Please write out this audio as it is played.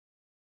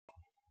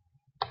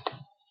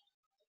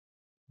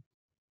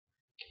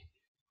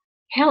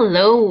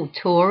Hello,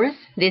 Taurus.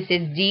 This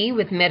is Dee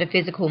with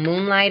Metaphysical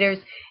Moonlighters,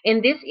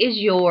 and this is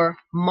your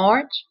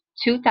March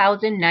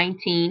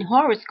 2019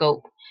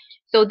 horoscope.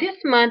 So this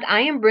month,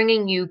 I am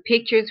bringing you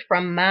pictures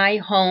from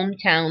my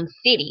hometown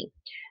city,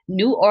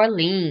 New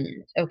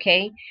Orleans.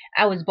 Okay,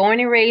 I was born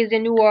and raised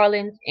in New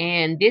Orleans,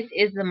 and this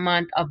is the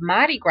month of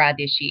Mardi Gras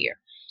this year.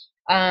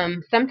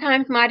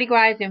 Sometimes Mardi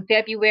Gras is in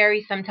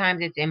February,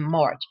 sometimes it's in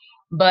March,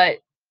 but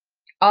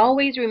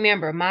always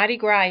remember, Mardi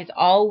Gras is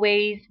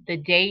always the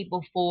day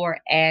before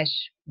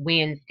Ash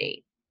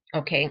Wednesday.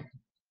 Okay,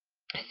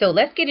 so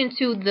let's get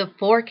into the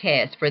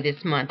forecast for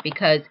this month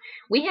because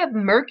we have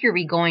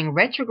Mercury going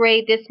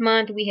retrograde this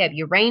month. We have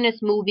Uranus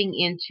moving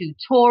into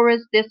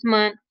Taurus this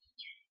month.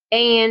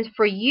 And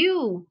for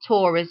you,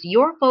 Taurus,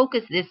 your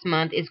focus this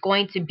month is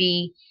going to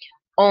be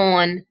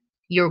on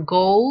your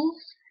goals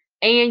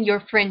and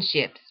your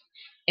friendships.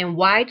 And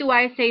why do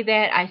I say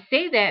that? I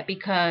say that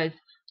because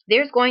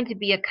there's going to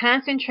be a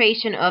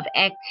concentration of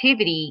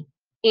activity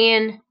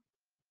in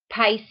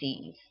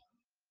Pisces,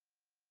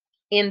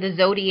 in the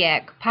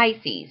zodiac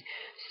Pisces.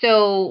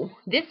 So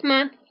this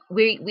month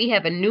we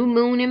have a new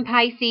moon in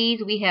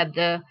Pisces. We have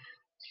the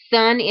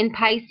sun in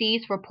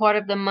Pisces for part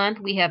of the month.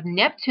 We have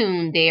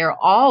Neptune there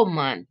all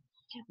month.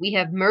 We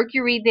have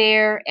Mercury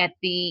there at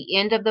the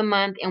end of the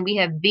month, and we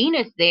have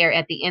Venus there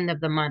at the end of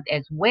the month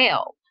as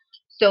well.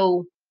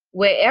 So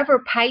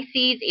wherever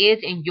Pisces is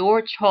in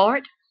your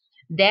chart,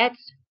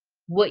 that's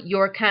what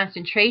your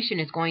concentration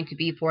is going to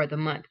be for the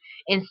month.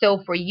 And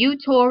so for you,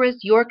 Taurus,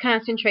 your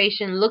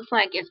concentration looks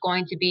like it's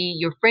going to be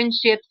your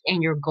friendships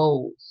and your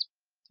goals,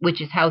 which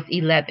is house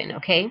 11,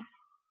 okay?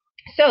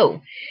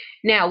 So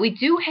now we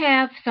do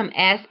have some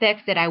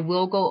aspects that I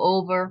will go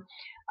over.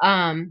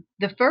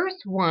 The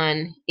first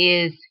one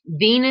is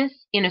Venus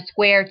in a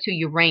square to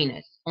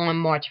Uranus on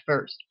March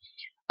 1st.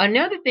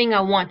 Another thing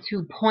I want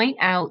to point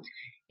out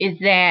is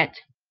that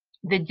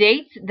the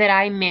dates that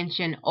I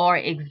mentioned are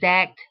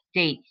exact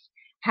dates.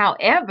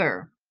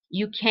 However,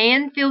 you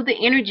can feel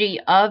the energy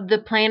of the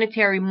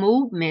planetary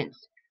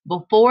movements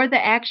before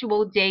the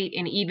actual date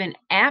and even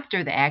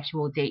after the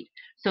actual date.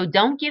 So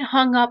don't get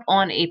hung up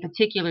on a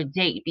particular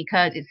date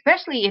because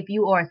especially if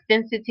you are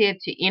sensitive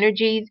to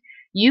energies,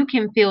 you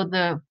can feel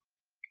the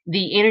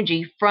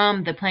energy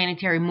from the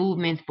planetary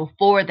movements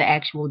before the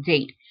actual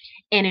date.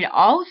 And it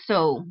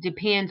also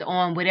depends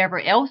on whatever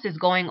else is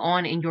going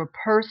on in your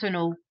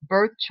personal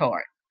birth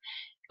chart.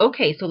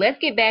 Okay, so let's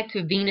get back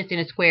to Venus in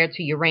a square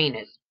to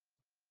Uranus.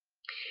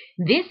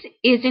 This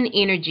is an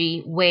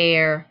energy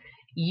where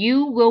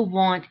you will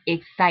want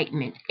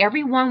excitement.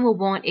 Everyone will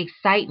want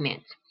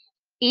excitement,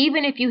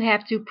 even if you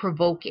have to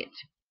provoke it.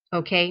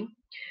 Okay?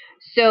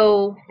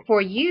 So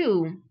for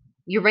you,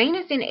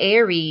 Uranus in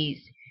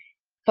Aries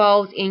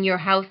falls in your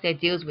house that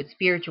deals with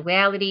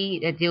spirituality,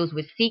 that deals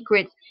with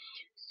secrets.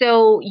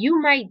 So you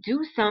might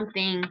do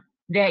something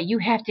that you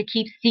have to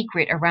keep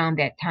secret around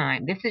that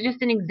time. This is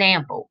just an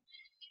example.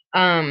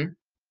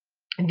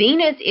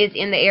 Venus is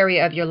in the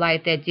area of your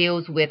life that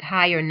deals with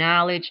higher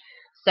knowledge,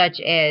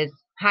 such as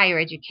higher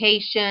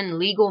education,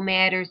 legal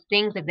matters,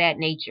 things of that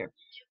nature.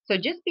 So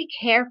just be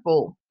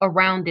careful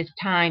around this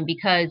time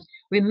because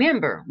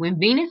remember, when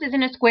Venus is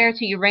in a square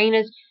to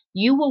Uranus,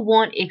 you will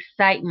want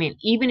excitement,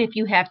 even if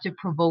you have to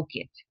provoke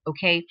it,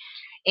 okay?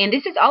 And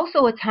this is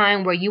also a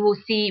time where you will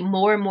see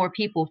more and more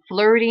people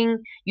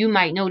flirting. You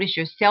might notice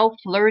yourself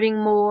flirting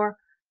more,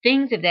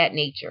 things of that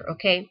nature,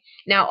 okay?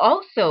 Now,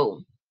 also,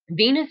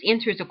 Venus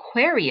enters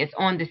Aquarius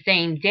on the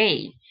same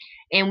day.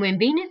 And when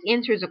Venus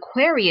enters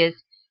Aquarius,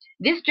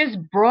 this just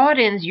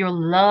broadens your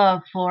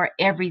love for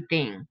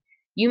everything.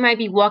 You might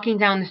be walking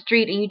down the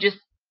street and you just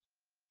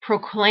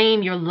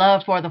proclaim your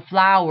love for the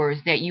flowers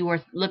that you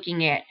are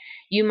looking at.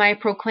 You might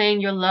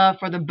proclaim your love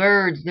for the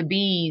birds, the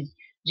bees,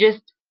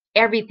 just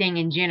everything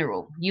in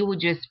general. You will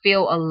just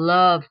feel a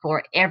love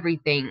for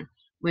everything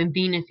when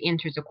Venus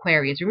enters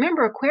Aquarius.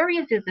 Remember,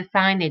 Aquarius is the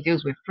sign that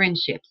deals with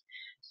friendships.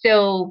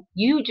 So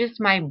you just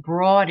might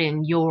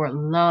broaden your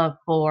love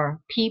for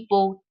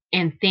people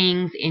and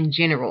things in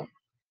general.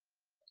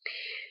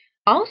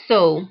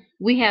 Also,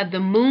 we have the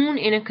moon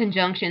in a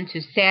conjunction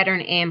to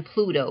Saturn and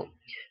Pluto.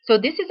 So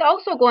this is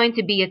also going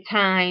to be a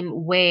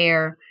time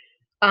where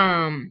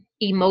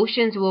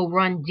emotions will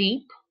run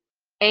deep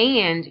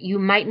and you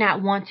might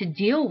not want to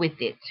deal with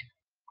it.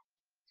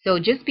 So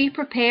just be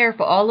prepared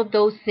for all of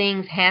those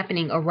things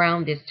happening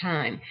around this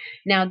time.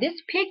 Now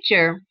this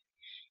picture,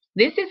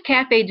 this is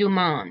Cafe Du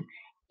Monde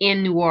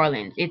in New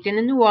Orleans. It's in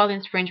the New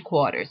Orleans French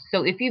Quarters.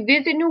 So if you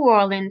visit New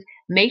Orleans,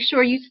 make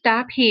sure you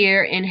stop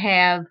here and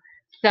have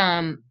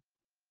some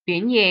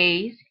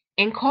beignets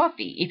and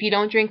coffee. If you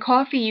don't drink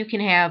coffee, you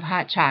can have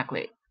hot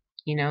chocolate.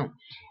 You know,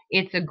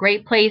 it's a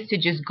great place to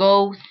just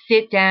go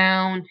sit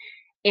down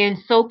and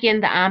soak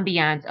in the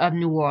ambiance of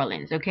New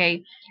Orleans,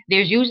 okay?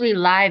 There's usually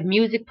live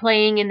music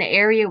playing in the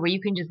area where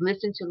you can just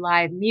listen to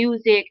live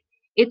music.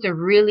 It's a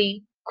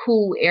really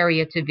cool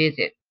area to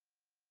visit.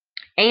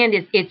 And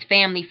it's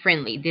family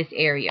friendly, this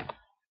area.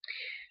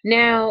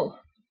 Now,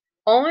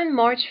 on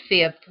March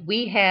 5th,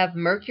 we have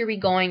Mercury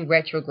going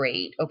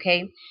retrograde,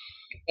 okay?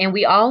 And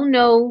we all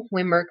know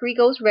when Mercury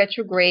goes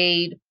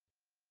retrograde,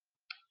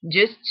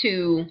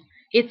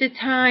 it's a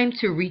time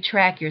to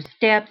retrack your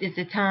steps. It's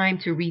a time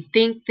to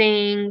rethink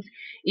things.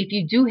 If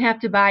you do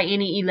have to buy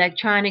any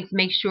electronics,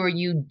 make sure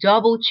you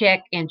double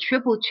check and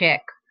triple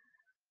check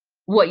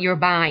what you're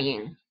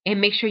buying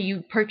and make sure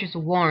you purchase a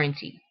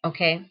warranty,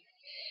 okay?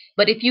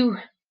 But if you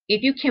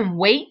can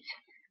wait,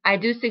 I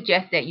do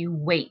suggest that you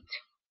wait.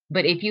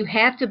 But if you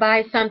have to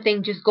buy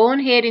something, just go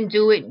ahead and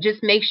do it.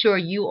 Just make sure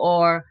you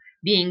are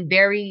being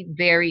very,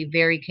 very,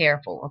 very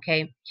careful,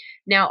 okay?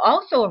 Now,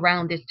 also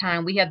around this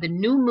time, we have the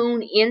new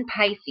moon in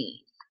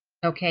Pisces,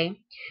 okay?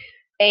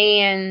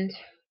 And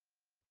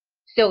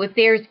so if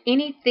there's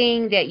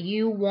anything that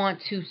you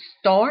want to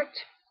start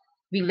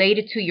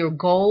related to your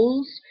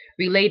goals,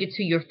 related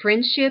to your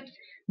friendships,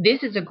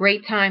 this is a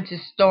great time to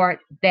start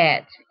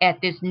that at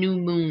this new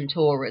moon,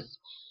 Taurus.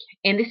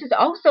 And this is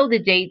also the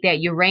date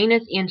that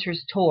Uranus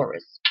enters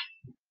Taurus.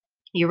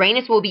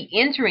 Uranus will be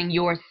entering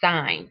your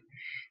sign.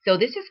 So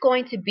this is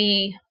going to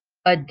be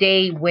a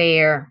day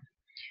where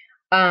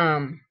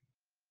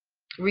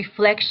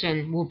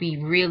reflection will be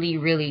really,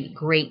 really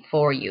great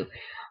for you.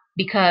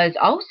 Because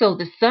also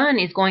the sun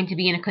is going to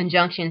be in a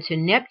conjunction to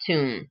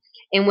Neptune.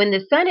 And when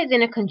the sun is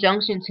in a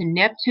conjunction to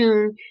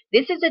Neptune,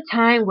 this is a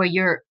time where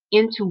your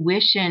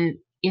intuition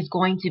is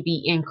going to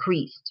be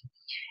increased.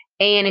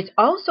 And it's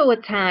also a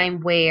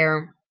time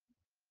where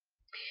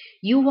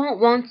you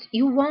won't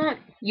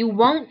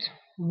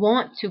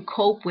want to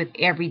cope with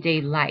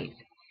everyday life.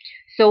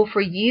 So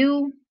for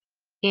you,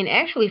 and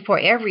actually for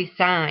every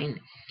sign,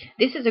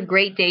 this is a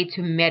great day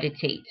to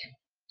meditate.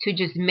 To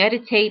just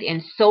meditate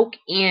and soak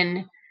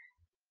in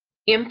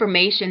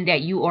information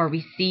that you are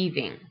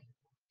receiving.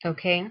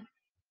 Okay?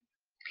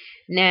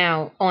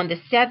 Now, on the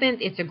 7th,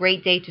 it's a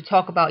great day to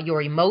talk about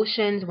your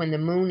emotions when the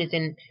moon is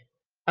in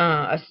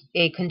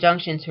a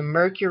conjunction to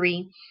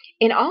Mercury.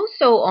 And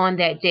also on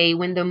that day,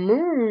 when the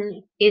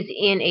moon is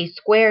in a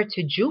square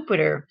to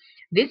Jupiter,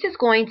 this is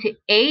going to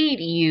aid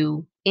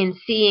you in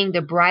seeing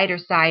the brighter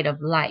side of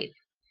life.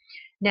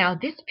 Now,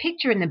 this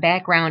picture in the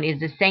background is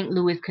the St.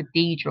 Louis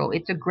Cathedral.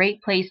 It's a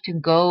great place to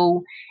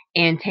go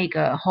and take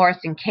a horse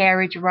and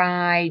carriage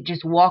ride,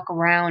 just walk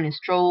around and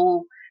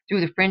stroll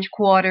through the French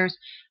Quarters.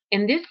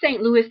 And this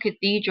St. Louis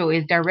Cathedral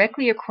is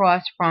directly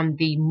across from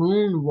the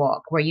Moon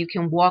Walk, where you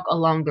can walk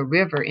along the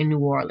river in New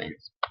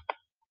Orleans.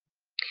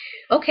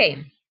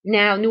 Okay,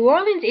 now New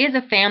Orleans is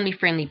a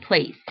family-friendly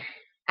place.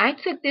 I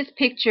took this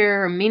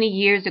picture many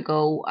years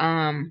ago,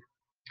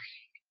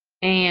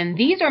 and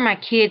these are my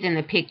kids in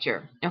the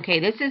picture. Okay,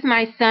 this is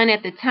my son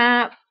at the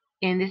top,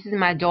 and this is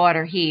my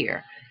daughter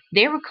here.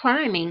 They were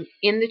climbing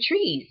in the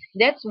trees.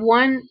 That's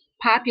one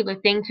popular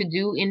thing to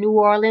do in New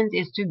Orleans,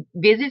 is to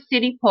visit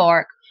City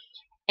Park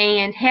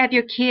and have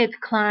your kids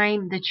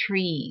climb the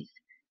trees.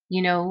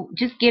 You know,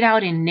 just get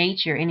out in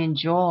nature and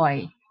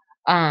enjoy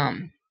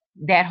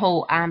that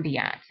whole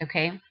ambiance,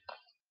 okay?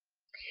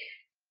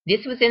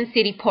 This was in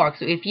City Park,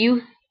 so if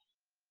you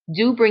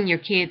do bring your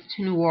kids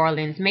to New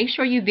Orleans, make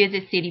sure you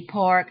visit City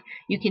Park.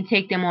 You can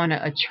take them on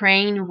a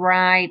train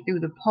ride through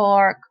the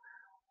park.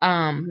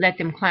 Let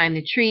them climb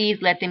the trees.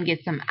 Let them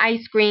get some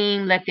ice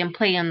cream. Let them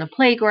play on the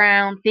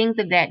playground. Things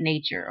of that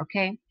nature,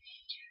 okay?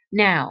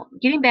 Now,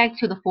 getting back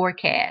to the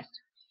forecast.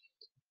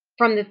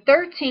 From the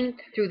 13th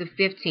through the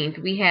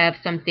 15th, we have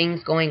some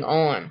things going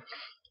on.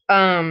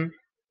 On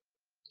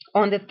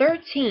the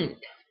 13th,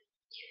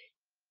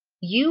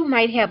 you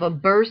might have a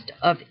burst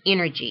of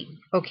energy,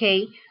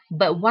 okay?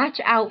 But watch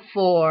out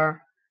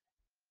for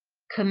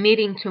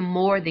committing to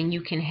more than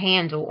you can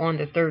handle on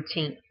the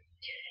 13th.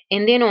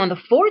 And then on the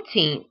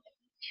 14th,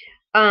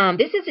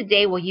 this is a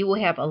day where you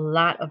will have a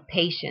lot of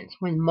patience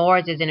when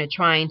Mars is in a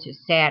trine to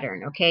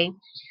Saturn, okay?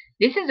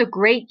 This is a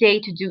great day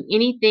to do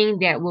anything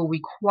that will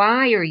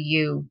require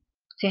you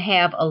to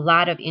have a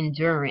lot of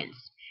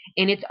endurance.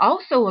 And it's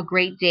also a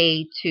great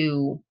day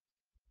to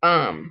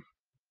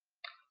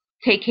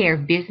take care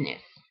of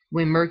business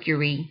when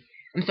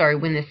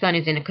when the sun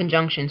is in a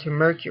conjunction to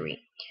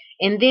Mercury.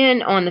 And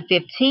then on the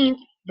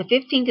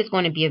 15th is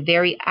going to be a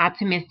very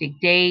optimistic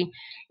day.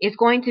 It's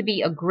going to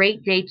be a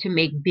great day to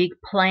make big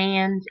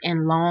plans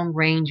and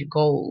long-range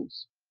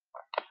goals.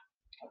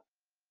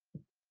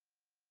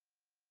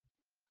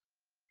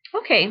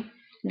 Okay,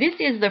 this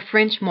is the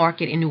French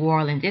market in New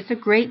Orleans. It's a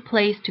great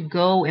place to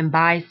go and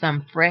buy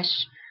some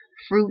fresh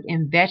fruit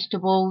and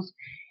vegetables.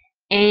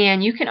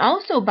 And you can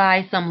also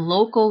buy some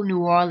local New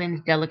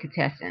Orleans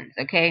delicatessens,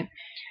 okay?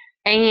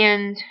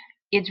 And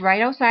it's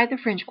right outside the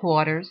French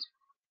Quarters.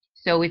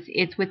 So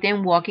it's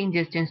within walking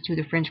distance to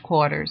the French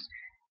Quarters.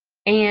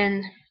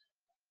 And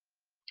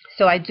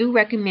so I do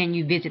recommend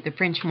you visit the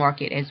French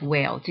market as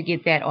well to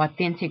get that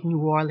authentic New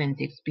Orleans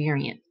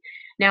experience.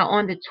 Now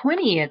on the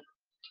 20th,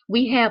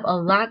 we have a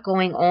lot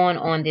going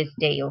on this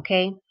day,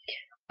 okay?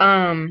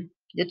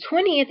 The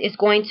 20th is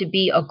going to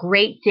be a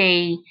great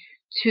day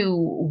to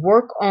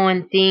work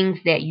on things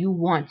that you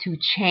want to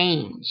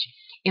change.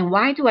 And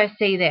why do I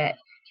say that?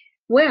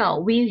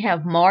 Well, we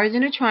have Mars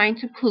in a trine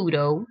to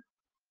Pluto.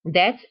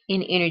 That's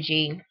an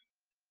energy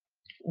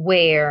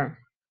where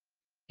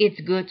it's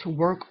good to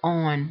work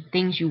on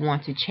things you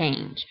want to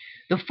change.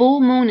 The full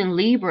moon in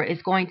Libra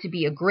is going to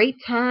be a great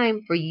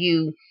time for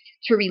you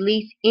to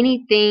release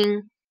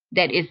anything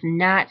that is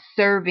not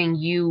serving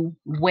you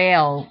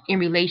well in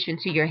relation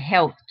to your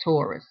health,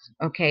 Taurus.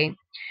 Okay.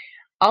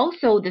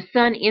 Also, the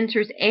sun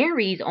enters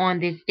Aries on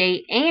this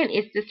day, and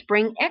it's the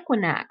spring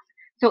equinox.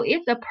 So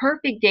it's a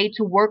perfect day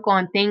to work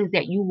on things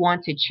that you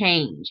want to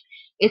change,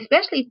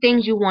 especially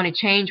things you want to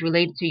change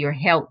related to your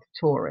health,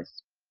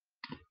 Taurus.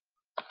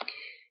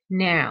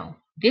 Now,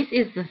 this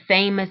is the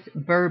famous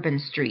Bourbon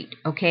Street,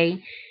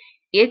 okay?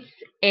 It's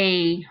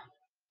a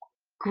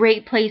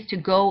great place to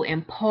go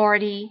and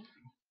party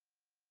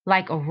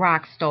like a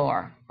rock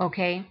star,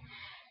 okay?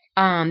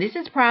 This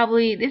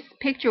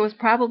picture was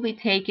probably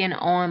taken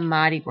on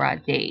Mardi Gras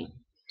Day.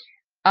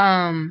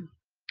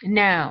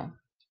 Now,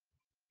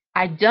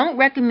 I don't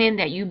recommend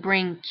that you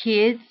bring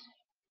kids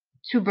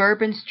to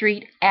Bourbon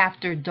Street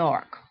after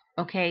dark,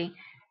 okay?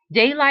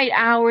 Daylight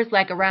hours,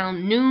 like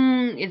around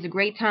noon, is a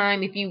great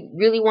time if you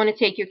really want to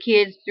take your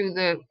kids through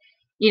to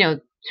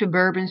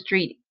Bourbon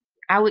Street.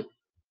 I would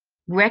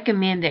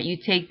recommend that you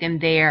take them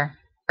there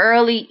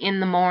early in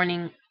the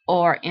morning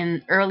or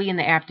early in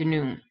the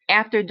afternoon.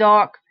 After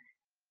dark,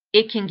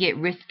 it can get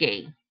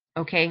risque,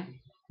 okay?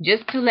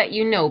 Just to let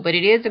you know. But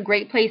it is a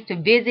great place to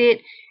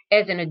visit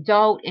as an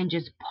adult and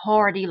just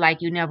party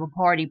like you never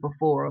partied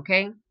before,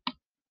 okay?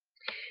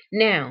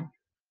 Now,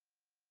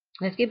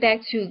 let's get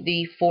back to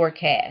the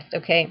forecast,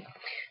 okay?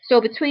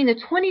 So between the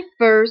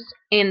 21st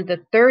and the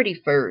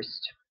 31st,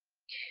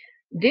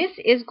 this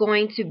is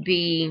going to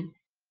be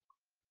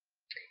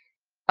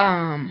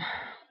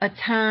a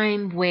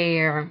time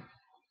where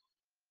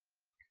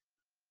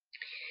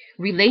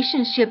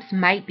relationships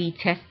might be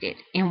tested.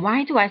 And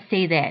why do I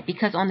say that?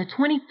 Because on the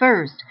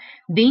 21st,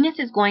 Venus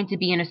is going to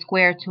be in a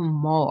square to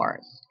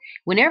Mars.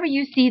 Whenever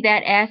you see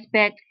that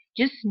aspect,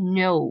 just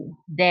know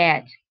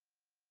that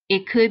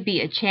it could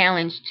be a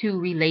challenge to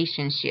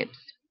relationships.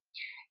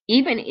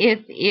 Even if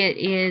it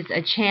is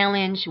a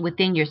challenge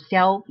within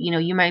yourself,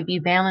 you might be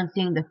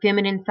balancing the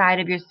feminine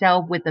side of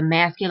yourself with the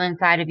masculine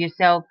side of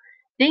yourself,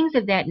 things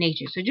of that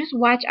nature. So just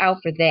watch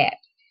out for that.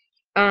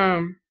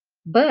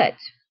 But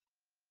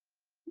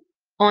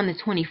on the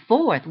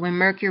 24th, when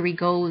Mercury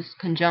goes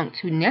conjunct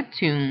to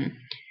Neptune,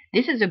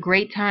 this is a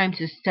great time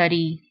to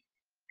study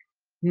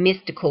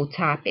mystical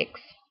topics.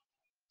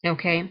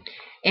 Okay?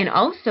 And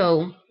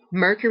also,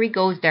 Mercury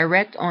goes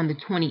direct on the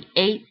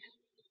 28th,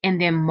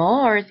 and then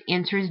Mars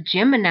enters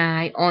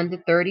Gemini on the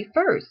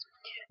 31st.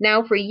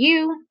 Now, for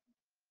you,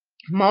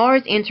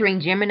 Mars entering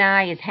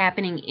Gemini is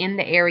happening in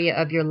the area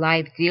of your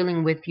life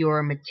dealing with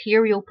your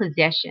material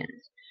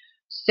possessions.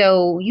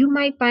 So you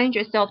might find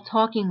yourself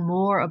talking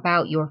more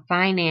about your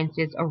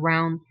finances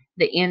around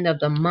the end of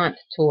the month,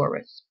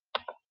 Taurus.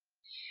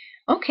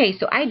 Okay,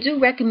 so I do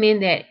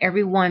recommend that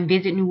everyone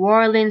visit New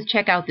Orleans,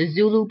 check out the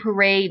Zulu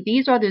parade.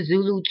 These are the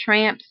Zulu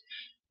tramps.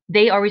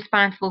 They are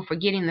responsible for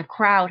getting the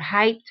crowd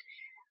hyped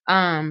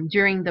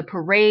during the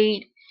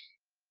parade.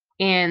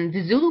 And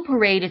the Zulu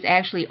parade is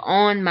actually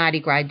on Mardi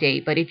Gras Day.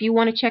 But if you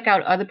want to check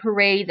out other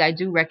parades, I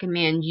do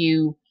recommend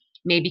you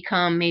maybe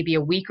come a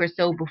week or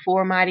so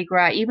before Mardi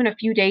Gras, even a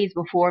few days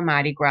before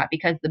Mardi Gras,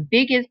 because the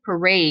biggest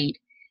parade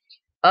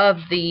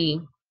of the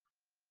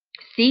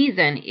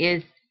season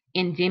is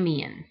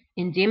Endymion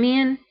and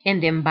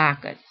then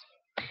Bacchus.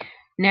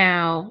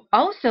 Now,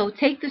 also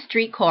take the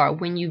streetcar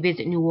when you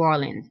visit New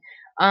Orleans.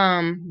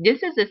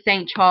 This is the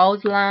St.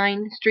 Charles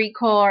line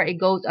streetcar. It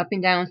goes up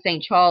and down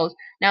St. Charles.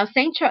 Now,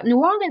 New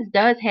Orleans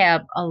does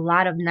have a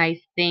lot of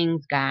nice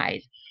things,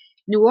 guys.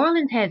 New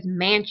Orleans has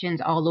mansions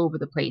all over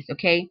the place,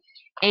 okay?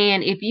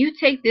 And if you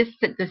take the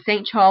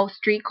St. Charles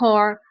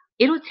streetcar,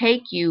 it'll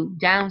take you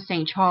down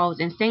St. Charles,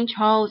 and St.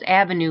 Charles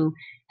Avenue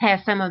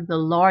has some of the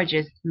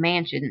largest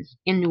mansions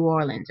in New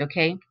Orleans,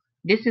 okay?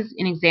 This is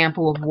an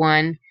example of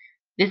one.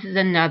 This is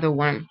another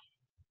one,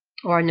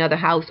 or another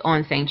house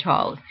on St.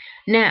 Charles.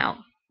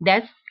 Now,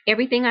 that's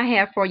everything I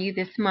have for you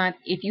this month.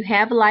 If you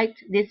have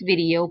liked this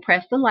video,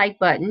 press the like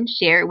button,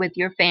 share it with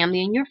your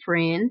family and your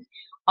friends.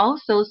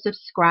 Also,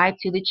 subscribe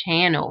to the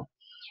channel.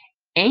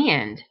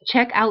 And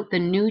check out the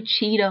new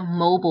Cheetah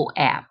mobile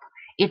app.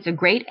 It's a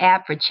great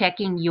app for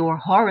checking your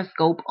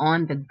horoscope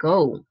on the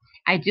go.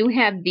 I do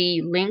have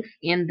the links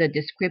in the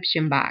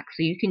description box,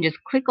 so you can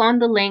just click on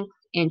the links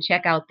and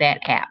check out that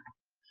app.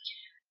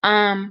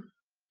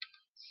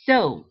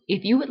 So,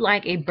 if you would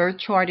like a birth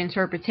chart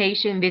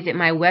interpretation, visit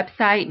my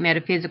website,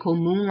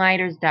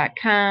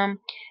 metaphysicalmoonlighters.com,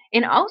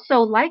 and also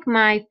like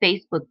my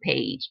Facebook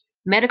page,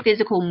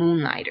 Metaphysical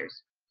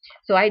Moonlighters.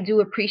 So I do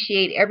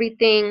appreciate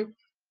everything,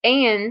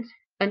 and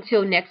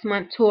until next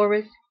month,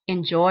 Taurus,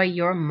 enjoy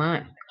your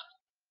month.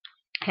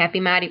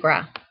 Happy Mardi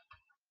Gras.